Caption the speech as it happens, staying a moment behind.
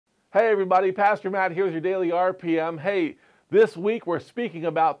Hey everybody, Pastor Matt here with your daily RPM. Hey, this week we're speaking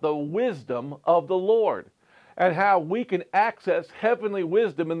about the wisdom of the Lord and how we can access heavenly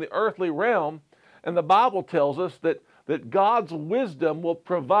wisdom in the earthly realm. And the Bible tells us that God's wisdom will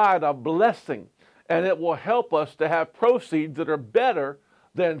provide a blessing and it will help us to have proceeds that are better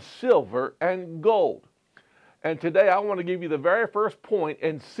than silver and gold. And today I want to give you the very first point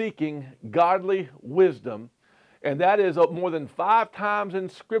in seeking godly wisdom. And that is more than 5 times in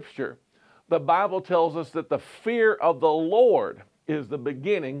Scripture, the Bible tells us that the fear of the Lord is the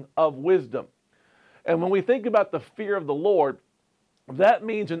beginning of wisdom. And when we think about the fear of the Lord, that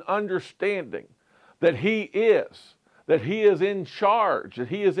means an understanding that He is in charge, that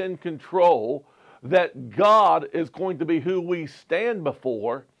He is in control, that God is going to be who we stand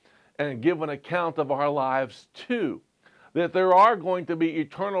before and give an account of our lives to, that there are going to be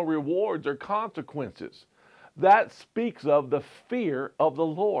eternal rewards or consequences. That speaks of the fear of the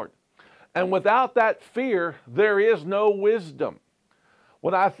Lord. And without that fear, there is no wisdom.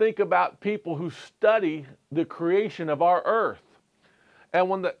 When I think about people who study the creation of our earth, and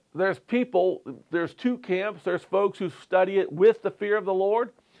when there's 2 camps. There's folks who study it with the fear of the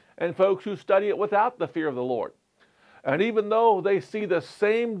Lord and folks who study it without the fear of the Lord. And even though they see the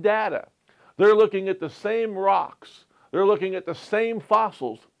same data, they're looking at the same rocks, they're looking at the same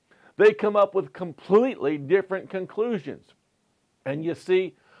fossils, they come up with completely different conclusions. And you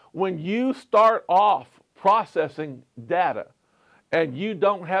see, when you start off processing data and you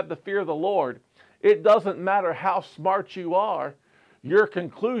don't have the fear of the Lord, it doesn't matter how smart you are, your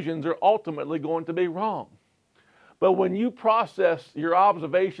conclusions are ultimately going to be wrong. But when you process your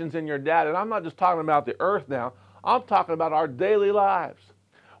observations and your data, and I'm not just talking about the earth now, I'm talking about our daily lives.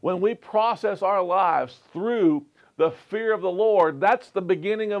 When we process our lives through the fear of the Lord, that's the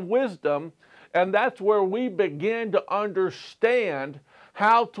beginning of wisdom, and that's where we begin to understand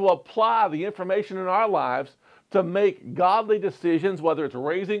how to apply the information in our lives to make godly decisions, whether it's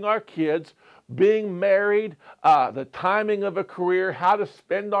raising our kids, being married, the timing of a career, how to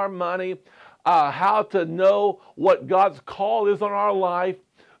spend our money, how to know what God's call is on our life.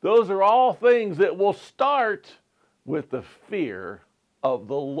 Those are all things that will start with the fear of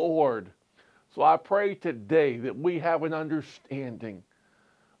the Lord. So I pray today that we have an understanding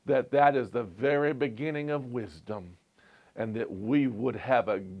that that is the very beginning of wisdom, and that we would have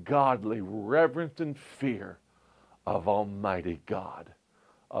a godly reverence and fear of Almighty God.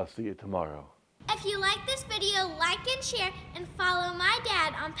 I'll see you tomorrow. If you like this video, like and share, and follow my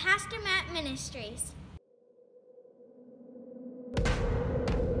dad on Pastor Matt Ministries.